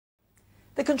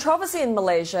The controversy in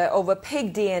Malaysia over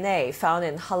pig DNA found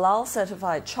in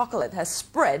halal-certified chocolate has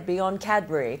spread beyond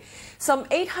Cadbury. Some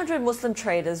 800 Muslim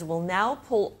traders will now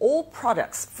pull all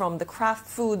products from the Kraft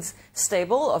Foods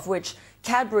stable, of which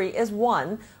Cadbury is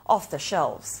one, off the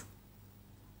shelves.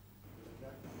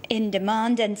 In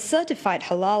demand and certified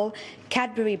halal,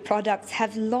 Cadbury products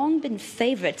have long been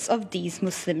favourites of these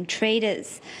Muslim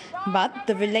traders. But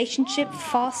the relationship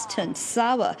fast turned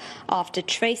sour after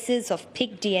traces of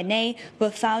pig DNA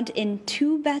were found in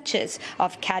 2 batches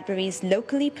of Cadbury's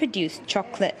locally produced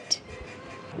chocolate.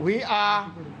 We are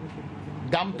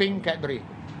dumping Cadbury.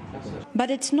 But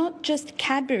it's not just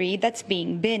Cadbury that's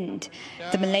being binned.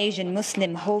 The Malaysian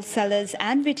Muslim Wholesalers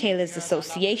and Retailers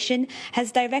Association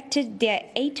has directed their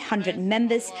 800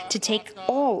 members to take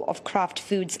all of Kraft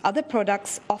Foods' other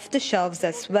products off the shelves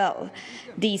as well.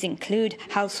 These include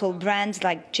household brands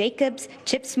like Jacobs,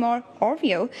 Chipsmore,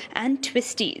 Oreo and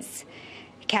Twisties.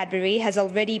 Cadbury has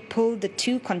already pulled the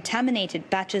 2 contaminated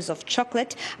batches of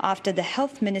chocolate after the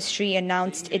Health Ministry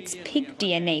announced its pig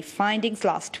DNA findings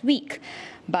last week.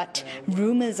 But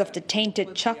rumours of the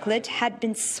tainted chocolate had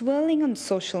been swirling on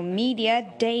social media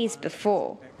days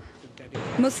before.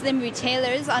 Muslim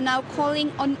retailers are now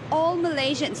calling on all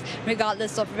Malaysians,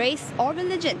 regardless of race or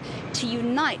religion, to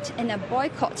unite in a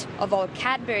boycott of all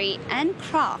Cadbury and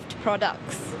Kraft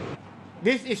products.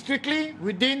 This is strictly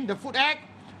within the Food Act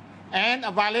and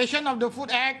a violation of the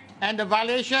Food Act and the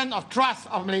violation of trust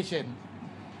of Malaysians.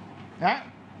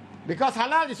 Because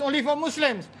halal is only for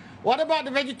Muslims. What about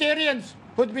the vegetarians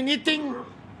who've been eating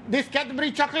this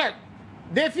Cadbury chocolate?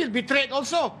 They feel betrayed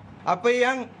also. Apa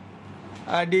yang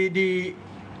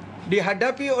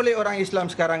dihadapi oleh orang Islam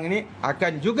sekarang ini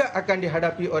akan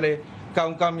dihadapi oleh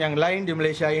kaum-kaum yang lain di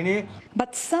Malaysia ini.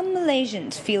 But some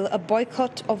Malaysians feel a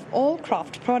boycott of all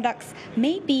Kraft products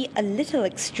may be a little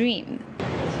extreme.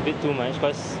 It's a bit too much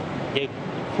because they're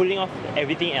pulling off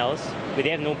everything else, but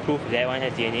they have no proof that one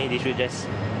has DNA. They should just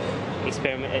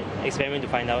experiment to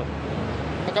find out.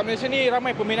 Kat Malaysia ni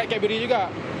ramai peminat Cadbury juga,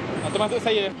 termasuk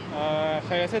saya.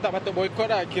 Saya rasa tak patut boykot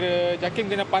lah. Kira JAKIM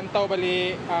kena pantau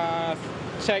balik,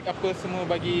 check apa semua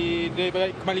bagi dia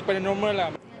kembali kepada normal lah.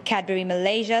 Cadbury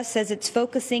Malaysia says it's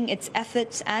focusing its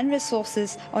efforts and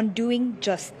resources on doing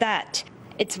just that.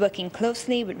 It's working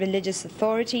closely with religious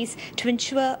authorities to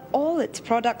ensure all its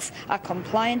products are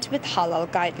compliant with halal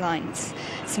guidelines.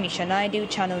 Smisha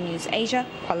Naidu, Channel News Asia,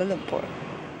 Kuala Lumpur.